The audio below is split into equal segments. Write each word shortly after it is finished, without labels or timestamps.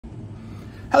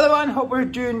Hello and hope we're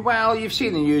doing well. You've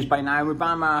seen the news by now.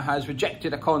 Mubama has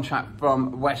rejected a contract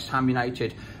from West Ham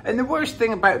United. And the worst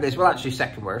thing about this, well actually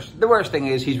second worst, the worst thing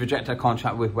is he's rejected a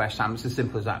contract with West Ham. It's as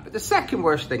simple as that. But the second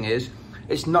worst thing is,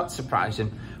 it's not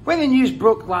surprising. When the news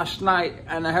broke last night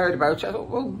and I heard about it, I thought,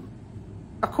 well,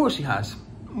 of course he has.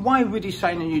 Why would he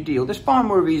sign a new deal? There's far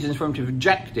more reasons for him to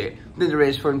reject it than there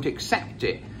is for him to accept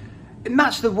it. And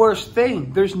that's the worst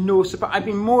thing. There's no surprise. I'd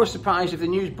be more surprised if the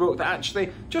news broke that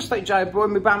actually, just like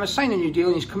Mubama signed a new deal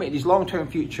and he's committed his long-term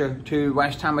future to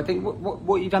West Ham. I think, what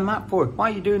have you done that for?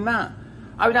 Why are you doing that?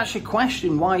 I would actually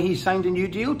question why he signed a new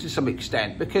deal to some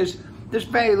extent, because there's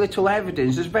very little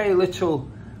evidence, there's very little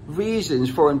reasons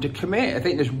for him to commit. I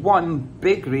think there's one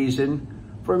big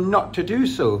reason for him not to do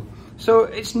so. So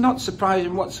it's not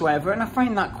surprising whatsoever, and I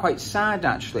find that quite sad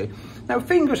actually. Now,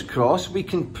 fingers crossed, we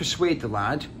can persuade the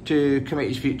lad to commit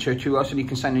his future to us and he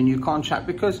can sign a new contract,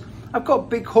 because I've got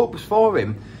big hopes for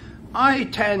him. I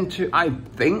tend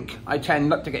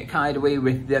not to get carried away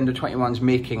with the under-21s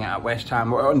making it at West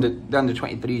Ham, or the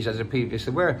under-23s as I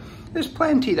previously were. There's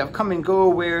plenty that have come and go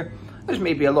where there's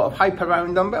maybe a lot of hype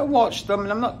around them, but I watched them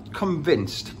and I'm not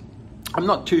convinced. I'm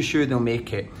not too sure they'll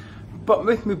make it. But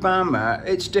with Mubama,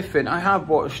 it's different. I have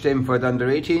watched him for the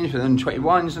under-18s, for the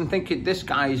under-21s, and thinking this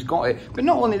guy's got it. But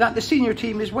not only that, the senior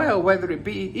team as well, whether it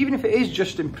be, even if it is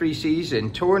just in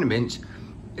pre-season tournaments,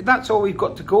 that's all we've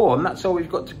got to go on. That's all we've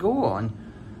got to go on.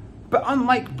 But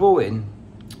unlike Bowen,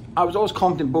 I was always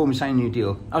confident Bowen was signing a new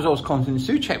deal. I was always confident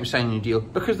Souček was signing a new deal,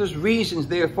 because there's reasons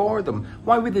there for them.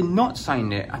 Why would they not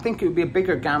sign it? I think it would be a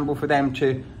bigger gamble for them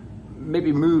to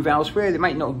maybe move elsewhere. They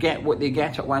might not get what they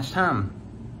get at West Ham.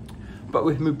 But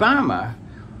with Mubama,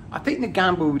 I think the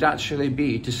gamble would actually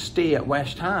be to stay at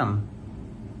West Ham.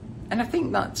 And I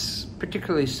think that's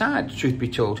particularly sad, truth be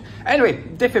told. Anyway,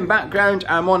 different background.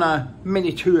 I'm on a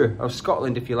mini tour of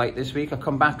Scotland, if you like, this week. I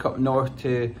come back up north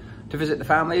to visit the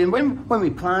family. And when we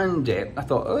planned it, I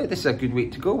thought, oh, this is a good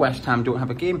week to go. West Ham don't have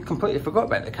a game. Completely forgot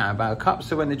about the Carabao Cup.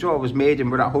 So when the draw was made and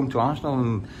we're at home to Arsenal,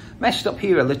 and messed up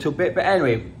here a little bit. But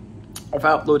anyway, if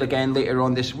I upload again later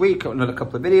on this week, another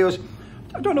couple of videos,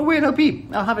 I don't know where I'll be.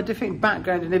 I'll have a different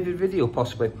background in every video,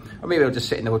 possibly. Or maybe I'll just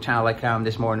sit in the hotel like I am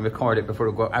this morning and record it before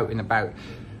I go out and about.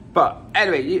 But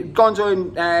anyway, Gonzo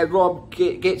and Rob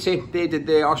Gatesy, they did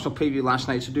the Arsenal preview last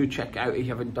night, so do check it out if you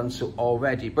haven't done so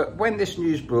already. But when this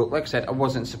news broke, like I said, I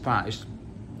wasn't surprised.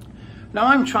 Now,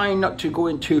 I'm trying not to go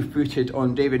in two-footed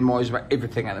on David Moyes about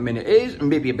everything at the minute. It is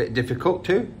maybe a bit difficult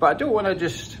too, but I don't want to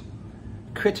just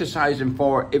criticise him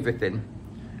for everything.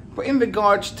 But in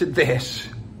regards to this,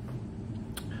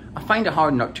 I find it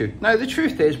hard not to. Now, the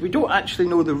truth is, we don't actually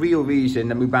know the real reason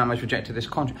that Mubama's rejected this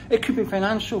contract. It could be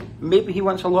financial. Maybe he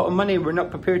wants a lot of money and we're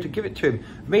not prepared to give it to him.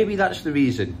 Maybe that's the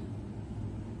reason.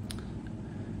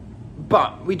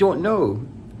 But we don't know.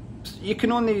 You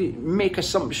can only make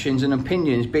assumptions and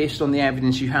opinions based on the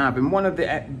evidence you have. And one of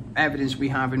the evidence we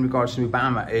have in regards to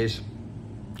Mubama is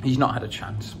he's not had a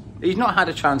chance. He's not had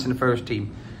a chance in the first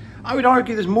team. I would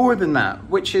argue there's more than that,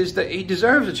 which is that he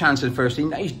deserves a chance in the first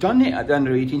team. He's done it at the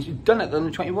under-18s, he's done it at the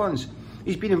under-21s.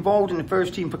 He's been involved in the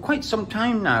first team for quite some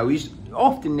time now. He's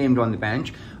often named on the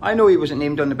bench. I know he wasn't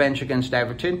named on the bench against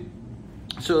Everton.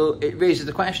 So it raises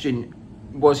the question,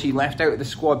 was he left out of the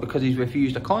squad because he's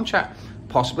refused a contract?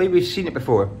 Possibly. We've seen it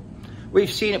before.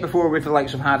 We've seen it before with the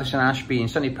likes of Harrison Ashby and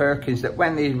Sonny Perkins, that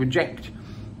when they reject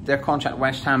their contract at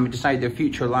West Ham and decide their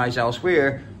future lies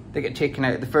elsewhere, they get taken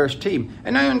out of the first team.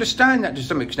 And I understand that to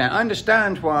some extent. I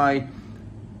understand why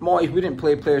Moyes wouldn't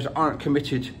play players that aren't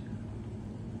committed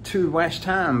to West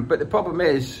Ham. But the problem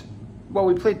is, well,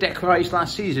 we played Declan Rice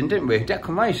last season, didn't we?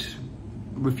 Declan Rice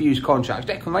refused contracts.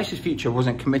 Declan Rice's future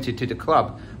wasn't committed to the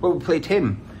club. Well, we played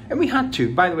him. And we had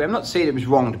to. By the way, I'm not saying it was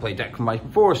wrong to play Declan Rice.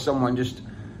 Before someone just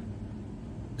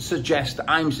suggests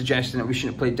that I'm suggesting that we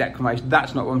shouldn't play Declan Rice,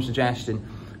 that's not what I'm suggesting.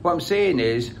 What I'm saying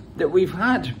is that we've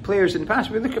had players in the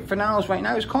past. We look at Fornals right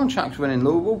now, his contract's running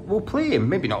low. We'll play him,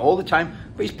 maybe not all the time,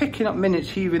 but he's picking up minutes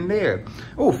here and there.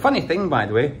 Oh, funny thing, by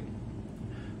the way,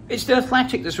 it's The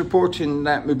Athletic that's reporting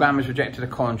that Mubama's rejected a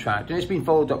contract, and it's been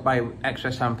followed up by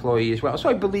ex-West Ham employee as well. So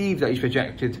I believe that he's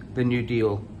rejected the new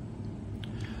deal.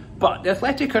 But The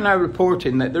Athletic are now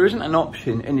reporting that there isn't an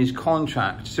option in his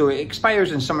contract. So it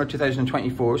expires in summer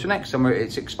 2024. So next summer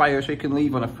it expires, so he can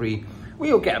leave on a free.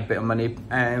 We'll get a bit of money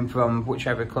from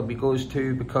whichever club he goes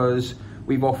to, because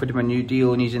we've offered him a new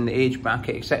deal and he's in the age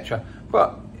bracket, etc.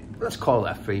 But let's call it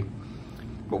a free.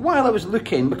 But while I was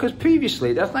looking, because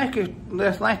previously the Athletic,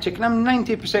 and I'm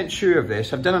 90% sure of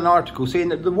this, I've done an article saying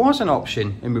that there was an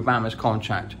option in Mubama's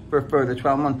contract for a further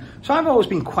 12 months. So I've always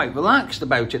been quite relaxed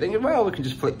about it, thinking, well, we can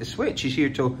just flick the switch. He's here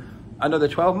till another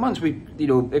 12 months.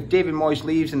 If David Moyes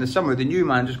leaves in the summer, the new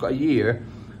manager's got a year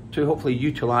to hopefully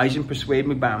utilise and persuade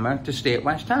Mubama to stay at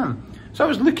West Ham. So I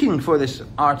was looking for this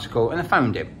article and I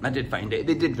found it. I did find it.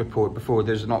 They did report before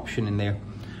there's an option in there.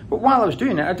 But while I was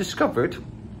doing it, I discovered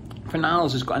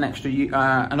Fornals has got an extra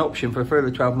an option for a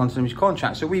further 12 months in his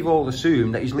contract. So we've all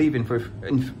assumed that he's leaving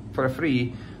for a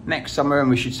free next summer and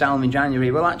we should sell him in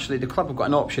January. Well, actually, the club have got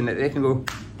an option that they can go,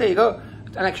 there you go,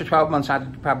 an extra 12 months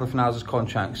added to Pablo Fornals'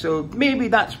 contract. So maybe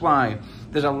that's why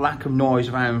there's a lack of noise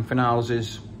around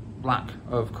Fornals' lack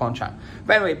of contract.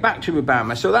 But anyway, back to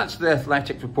Mubama. So that's the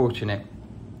Athletic reporting it.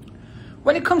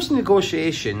 When it comes to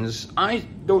negotiations, I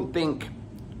don't think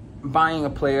buying a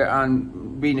player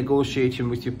and renegotiating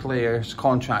with your player's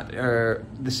contract are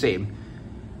the same,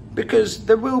 because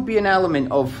there will be an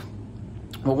element of,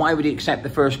 well, why would he accept the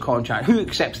first contract? Who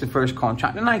accepts the first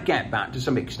contract? And I get that to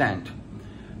some extent.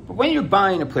 But when you're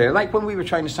buying a player, like when we were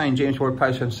trying to sign James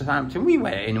Ward-Prowse from Southampton, we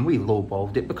went in and we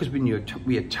lowballed it because we knew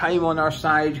we had time on our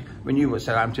side, we knew what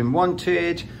Southampton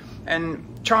wanted.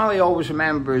 And Charlie always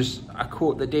remembers a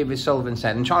quote that David Sullivan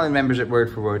said, and Charlie remembers it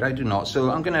word for word, I do not. So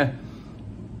I'm going to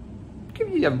give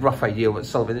you a rough idea what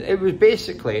Sullivan, it was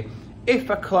basically, if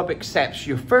a club accepts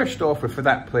your first offer for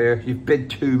that player, you've bid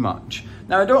too much.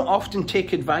 Now, I don't often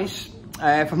take advice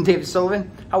from David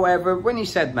Sullivan. However, when he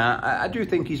said that, I do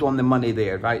think he's on the money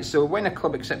there, right? So when a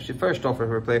club accepts your first offer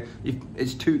for a player,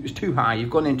 it's too high. You've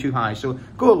gone in too high, so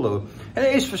go low. And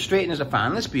it is frustrating as a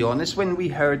fan, let's be honest. When we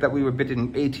heard that we were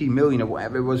bidding 18 million or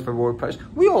whatever it was for Ward-Prowse,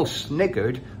 we all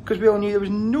sniggered because we all knew there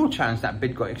was no chance that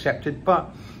bid got accepted. But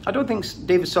I don't think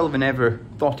David Sullivan ever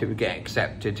thought it would get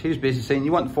accepted. He was basically saying,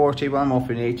 you want 40, well, I'm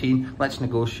offering 18, let's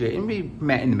negotiate. And we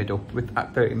met in the middle with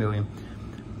at 30 million.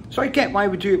 So I get why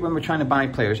we do it when we're trying to buy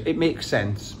players. It makes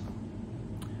sense.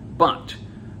 But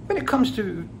when it comes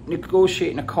to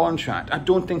negotiating a contract, I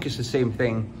don't think it's the same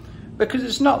thing. Because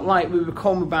it's not like we would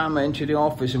call Mubama into the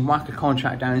office and whack a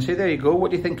contract down and say, there you go,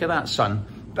 what do you think of that, son?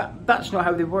 That's not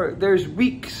how they work. There's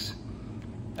weeks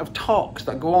of talks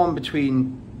that go on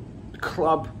between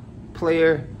club,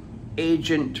 player,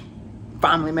 agent,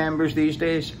 family members these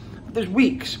days. There's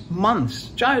weeks, months.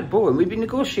 Jared Bowen, we've been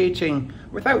negotiating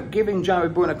without giving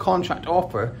Jared Bowen a contract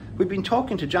offer. We've been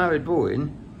talking to Jared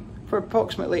Bowen for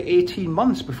approximately 18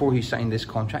 months before he signed this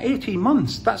contract. 18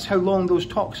 months, that's how long those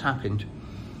talks happened.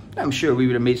 I'm sure we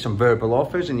would have made some verbal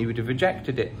offers and he would have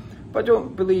rejected it. But I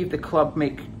don't believe the club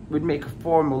would make a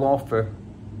formal offer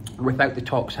without the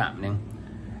talks happening.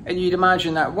 And you'd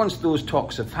imagine that once those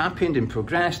talks have happened and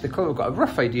progressed, the club have got a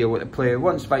rough idea what the player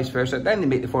wants, vice versa, then they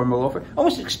make the formal offer,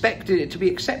 almost expected it to be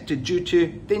accepted due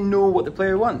to they know what the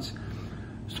player wants.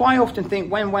 So I often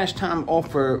think when West Ham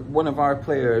offer one of our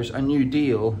players a new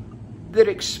deal, they're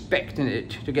expecting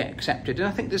it to get accepted. And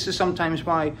I think this is sometimes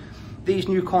why these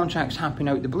new contracts happen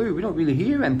out the blue. We don't really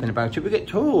hear anything about it. We get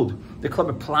told the club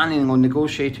are planning on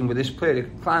negotiating with this player.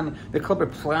 The club are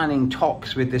planning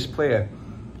talks with this player.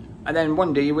 And then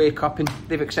one day you wake up and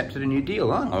they've accepted a new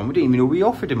deal. Hang on, we didn't even know we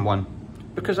offered him one.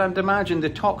 Because I'd imagine the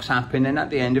talks happen and at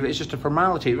the end of it, it's just a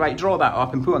formality. Right, draw that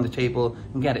up and put it on the table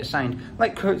and get it signed.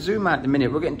 Like Kurt Zouma at the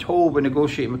minute, we're getting told we're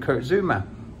negotiating with Kurt Zouma.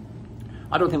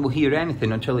 I don't think we'll hear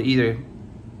anything until it either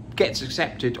gets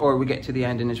accepted or we get to the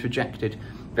end and it's rejected.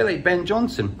 A bit like Ben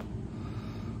Johnson.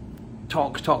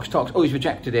 Talks. Oh, he's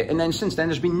rejected it. And then since then,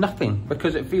 there's been nothing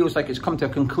because it feels like it's come to a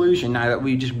conclusion now that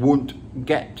we just won't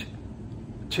get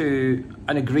to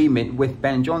an agreement with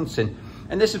Ben Johnson.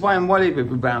 And this is why I'm worried with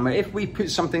Mubama. If we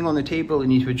put something on the table and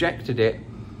he's rejected it,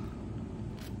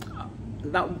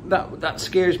 that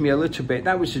scares me a little bit.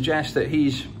 That would suggest that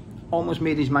he's almost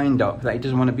made his mind up that he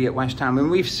doesn't want to be at West Ham.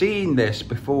 And we've seen this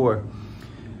before.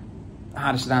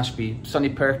 Harrison Ashby, Sonny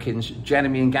Perkins,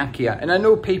 Jeremy Ngakia. And I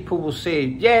know people will say,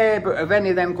 yeah, but have any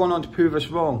of them gone on to prove us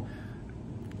wrong?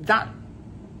 That,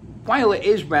 while it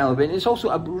is relevant, it's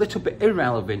also a little bit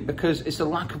irrelevant because it's a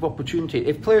lack of opportunity.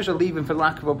 If players are leaving for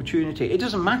lack of opportunity, it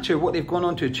doesn't matter what they've gone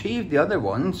on to achieve the other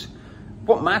ones.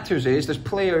 What matters is there's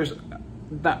players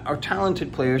that are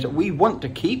talented players that we want to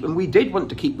keep, and we did want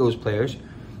to keep those players.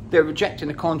 They're rejecting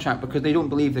the contract because they don't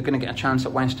believe they're going to get a chance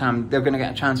at West Ham. They're going to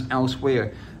get a chance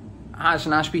elsewhere.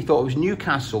 Harrison Ashby thought it was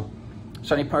Newcastle.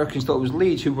 Sonny Perkins thought it was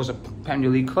Leeds, who was a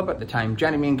Premier League club at the time.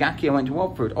 Jeremy Ngakia went to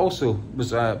Watford, also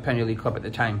was a Premier League club at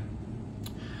the time.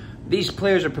 These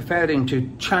players are preferring to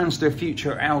chance their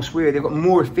future elsewhere. They've got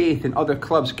more faith in other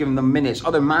clubs giving them minutes,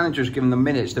 other managers giving them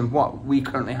minutes than what we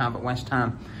currently have at West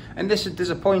Ham. And this is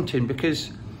disappointing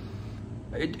because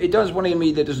it does worry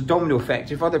me that there's a domino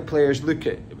effect. If other players look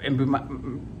at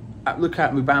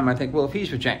Mubama and think, well, if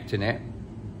he's rejecting it,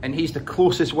 and he's the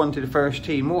closest one to the first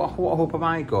team, what hope have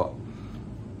I got?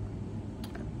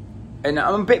 And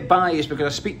I'm a bit biased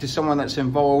because I speak to someone that's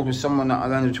involved with someone that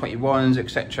are under 21s,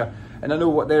 etc. And I know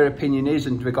what their opinion is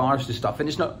in regards to stuff, and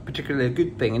it's not particularly a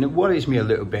good thing, and it worries me a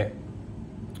little bit.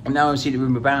 And now I'm seeing it with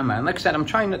Mubama, and like I said, I'm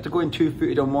trying not to go in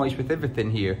two-footed on Moyes with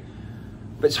everything here,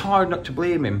 but it's hard not to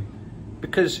blame him,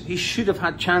 because he should have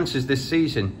had chances this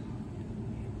season.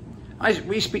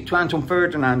 We speak to Anton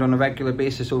Ferdinand on a regular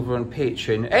basis over on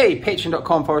Patreon. Hey,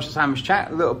 patreon.com/HammersChat,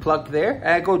 a little plug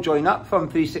there. Go join up from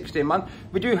 $3.60 a month.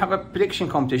 We do have a prediction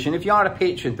competition. If you are a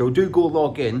patron though, do go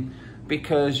log in,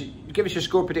 because give us your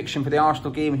score prediction for the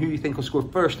Arsenal game and who you think will score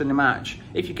first in the match.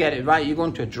 If you get it right, you go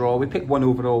into a draw. We pick one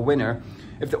overall winner.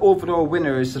 If the overall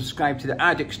winner is subscribed to the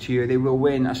Addicts tier, they will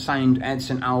win a signed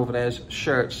Edson Alvarez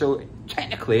shirt. So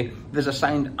technically, there's a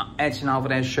signed Edson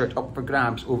Alvarez shirt up for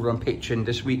grabs over on Patreon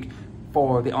this week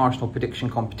for the Arsenal prediction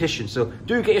competition. So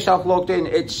do get yourself logged in.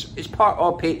 It's part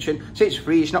of Patreon. Say it's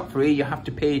free, it's not free. You have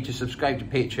to pay to subscribe to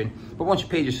Patreon. But once you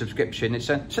pay your subscription, it's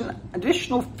an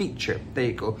additional feature. There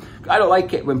you go. I don't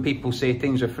like it when people say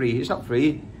things are free. It's not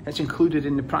free. It's included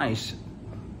in the price.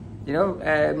 You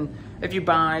know, if you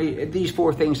buy these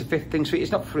 4 things, the 5th thing's free.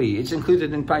 It's not free. It's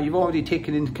included in the price. You've already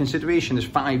taken into consideration there's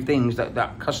 5 things that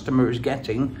that customer is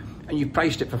getting, and you've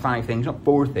priced it for 5 things, not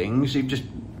 4 things. You've just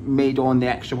made on the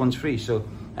extra ones free. So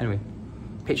anyway,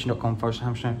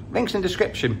 patreon.com/HammersChat. Links in the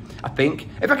description, I think.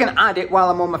 If I can add it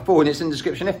while I'm on my phone, it's in the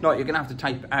description. If not, you're going to have to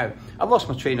type it out. I've lost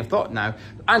my train of thought now.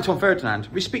 Anton Ferdinand.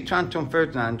 We speak to Anton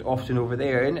Ferdinand often over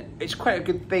there, and it's quite a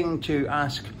good thing to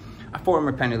ask a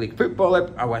former Premier League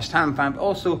footballer, a West Ham fan, but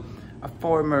also a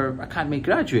former academy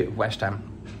graduate of West Ham,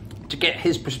 to get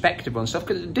his perspective on stuff,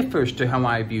 because it differs to how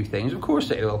I view things. Of course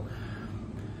it will.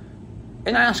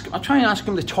 And I try and ask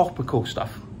him the topical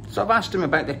stuff. So I've asked him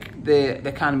about the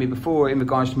academy before in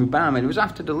regards to Mubama, and it was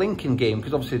after the Lincoln game,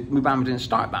 because obviously Mubama didn't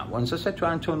start that one. So I said to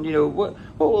Anton, you know, what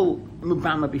will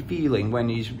Mubama be feeling when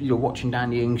he's, you know, watching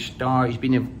Danny Ings start? He's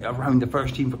been around the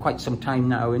first team for quite some time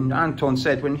now, and Anton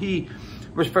said when he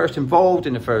was first involved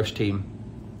in the first team,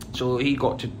 so he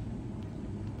got to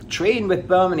train with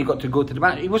them and he got to go to the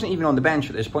match. He wasn't even on the bench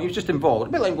at this point. He was just involved,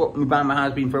 a bit like what Mubama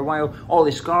has been for a while. All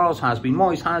his scars has been.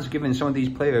 Moyes has given some of these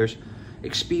players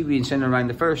experience in and around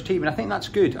the first team, and I think that's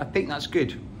good. I think that's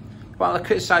good. While I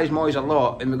criticise Moyes a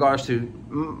lot in regards to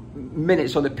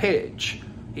minutes on the pitch,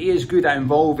 he is good at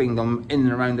involving them in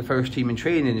and around the first team and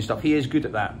training and stuff. He is good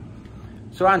at that.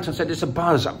 So Anton said it's a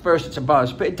buzz. At first it's a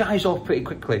buzz, but it dies off pretty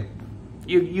quickly.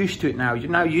 You're used to it now.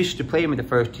 You're now used to playing with the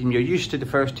first team. You're used to the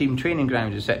first team training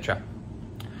grounds, etc.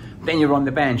 Then you're on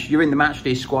the bench. You're in the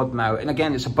matchday squad now, and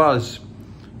again it's a buzz.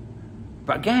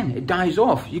 But again, it dies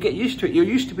off. You get used to it. You're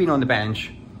used to being on the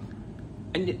bench.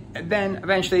 And then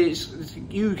eventually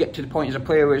you get to the point as a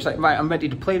player where it's like, right, I'm ready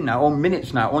to play now, on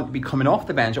minutes now. I want to be coming off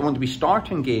the bench. I want to be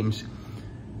starting games.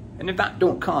 And if that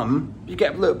don't come, you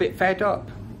get a little bit fed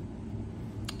up.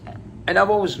 And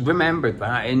I've always remembered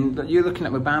that. And you're looking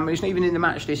at Mubama, he's not even in the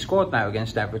matchday squad now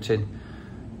against Everton.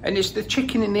 And it's the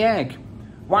chicken and the egg.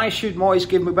 Why should Moyes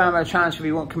give Mubama a chance if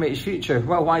he won't commit his future?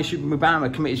 Well, why should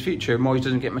Mubama commit his future if Moyes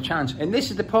doesn't get him a chance? And this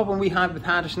is the problem we had with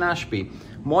Harrison Ashby.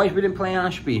 Moyes wouldn't play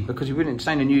Ashby because he wouldn't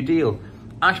sign a new deal.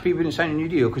 Ashby wouldn't sign a new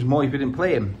deal because Moyes wouldn't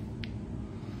play him.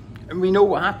 And we know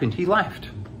what happened. He left.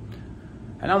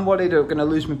 And I'm worried they're going to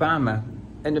lose Mubama.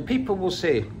 And the people will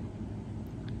say,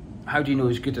 how do you know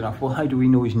he's good enough? Well, how do we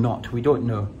know he's not? We don't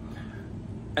know.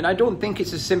 And I don't think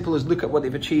it's as simple as look at what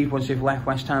they've achieved once they've left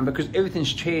West Ham, because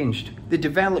everything's changed. The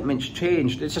development's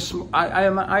changed. It's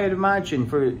I'd imagine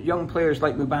for young players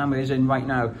like Mubama is in right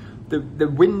now, the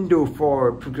window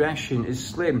for progression is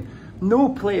slim. No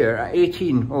player at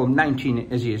 18 or 19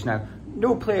 as he is now,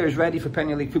 no player is ready for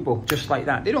Premier League football just like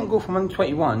that. They don't go from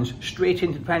under-21s straight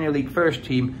into the Premier League first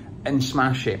team and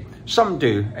smash it. Some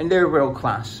do, and they're world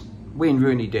class. Wayne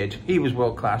Rooney did. He was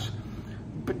world class.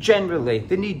 But generally,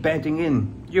 they need bedding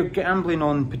in. You're gambling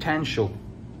on potential.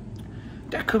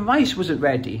 Declan Rice wasn't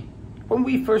ready. When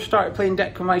we first started playing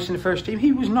Declan Rice in the first team,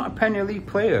 he was not a Premier League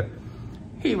player.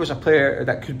 He was a player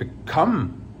that could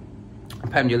become a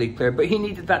Premier League player, but he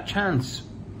needed that chance.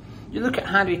 You look at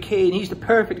Harry Kane, he's the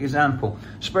perfect example.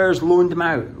 Spurs loaned him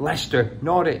out, Leicester,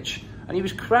 Norwich, and he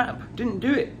was crap. Didn't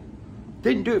do it.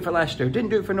 Didn't do it for Leicester, didn't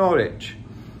do it for Norwich.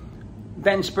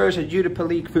 Then Spurs had Europa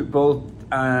League football,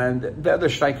 and the other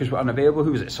strikers were unavailable.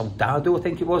 Who was it? Soldado, I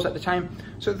think it was at the time.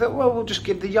 So they thought, well, we'll just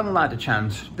give the young lad a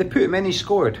chance. They put him in, he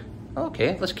scored.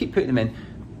 Okay, let's keep putting him in.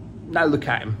 Now look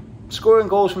at him. Scoring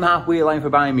goals from the halfway line for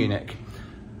Bayern Munich.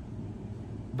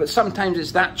 But sometimes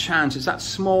it's that chance, it's that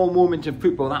small moment of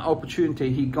football, that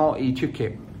opportunity he got, he took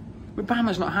it.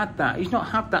 Mubama's not had that. He's not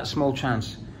had that small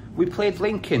chance. We played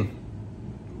Lincoln.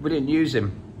 We didn't use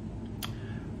him.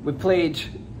 We played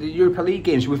the Europa League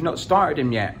games, we've not started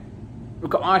him yet. We've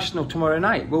got Arsenal tomorrow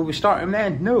night. Will we start him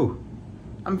then? No.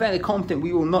 I'm very confident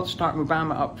we will not start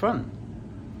Mubama up front.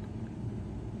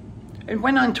 And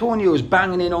when Antonio's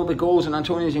banging in all the goals and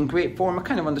Antonio's in great form, I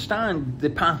kind of understand the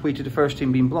pathway to the first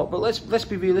team being blocked. But let's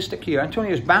be realistic here.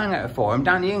 Antonio's bang out of form.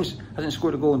 Danny Ings hasn't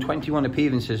scored a goal in 21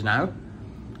 appearances now.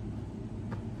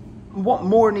 What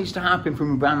more needs to happen for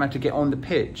Mubama to get on the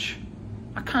pitch?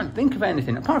 I can't think of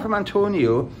anything. Apart from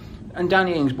Antonio and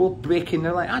Danny Ings both breaking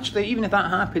their legs. Actually, even if that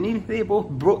happened, even if they both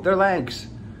broke their legs,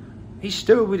 he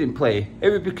still wouldn't play. It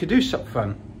would be Kudus up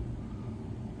front.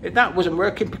 If that wasn't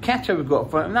working, Paqueta would go up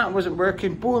front. If that wasn't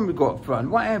working, Bourne would go up front.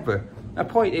 Whatever. The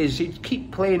point is, he'd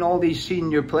keep playing all these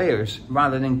senior players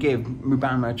rather than give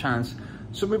Mubama a chance.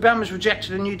 So Mubama's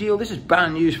rejected a new deal. This is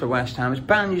bad news for West Ham. It's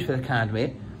bad news for the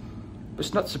academy. But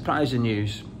it's not surprising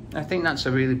news. I think that's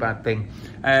a really bad thing.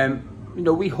 You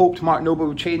know, we hoped Mark Noble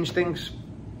would change things.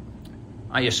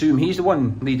 I assume he's the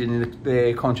one leading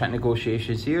the contract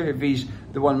negotiations here. If he's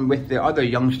the one with the other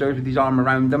youngsters with his arm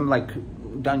around them, like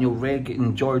Daniel Rigg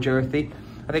and George Earthy,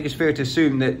 I think it's fair to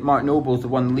assume that Mark Noble's the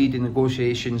one leading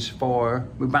negotiations for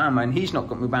Mubama, and he's not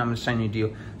got Mubama to sign a new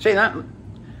deal. Saying that,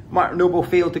 Mark Noble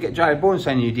failed to get Jared Bowen to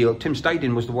sign a new deal. Tim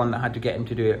Steidten was the one that had to get him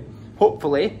to do it.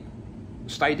 Hopefully,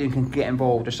 Steidten can get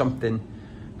involved or something,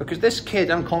 because this kid,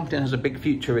 I'm confident, has a big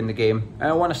future in the game, and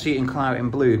I want to see it in claret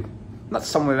and blue. Not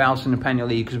somewhere else in the Premier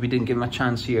League, because we didn't give him a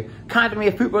chance here. Academy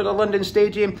of Football at the London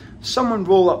Stadium, someone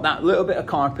roll up that little bit of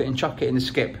carpet and chuck it in the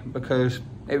skip, because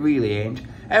it really ain't.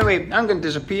 Anyway, I'm going to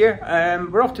disappear.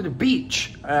 We're off to the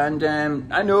beach, and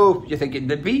I know you're thinking,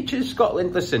 the beach is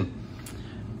Scotland. Listen,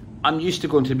 I'm used to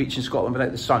going to the beach in Scotland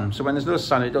without the sun, so when there's no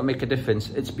sun, it don't make a difference.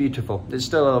 It's beautiful. It's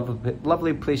still a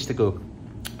lovely place to go.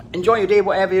 Enjoy your day,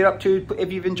 whatever you're up to.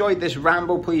 If you've enjoyed this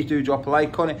ramble, please do drop a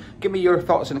like on it. Give me your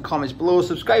thoughts in the comments below.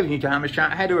 Subscribe if you're new to Hammers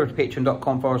Chat. Head over to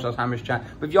patreon.com/Hammers Chat.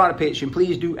 But if you are a patron,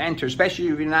 please do enter, especially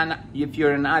if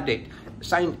you're an addict.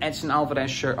 Signed Edson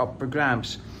Alvarez shirt up for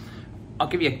grabs. I'll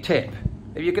give you a tip.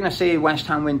 If you're going to say West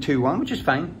Ham win 2-1, which is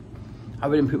fine, I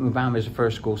wouldn't put Mubama as the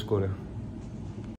first goal scorer.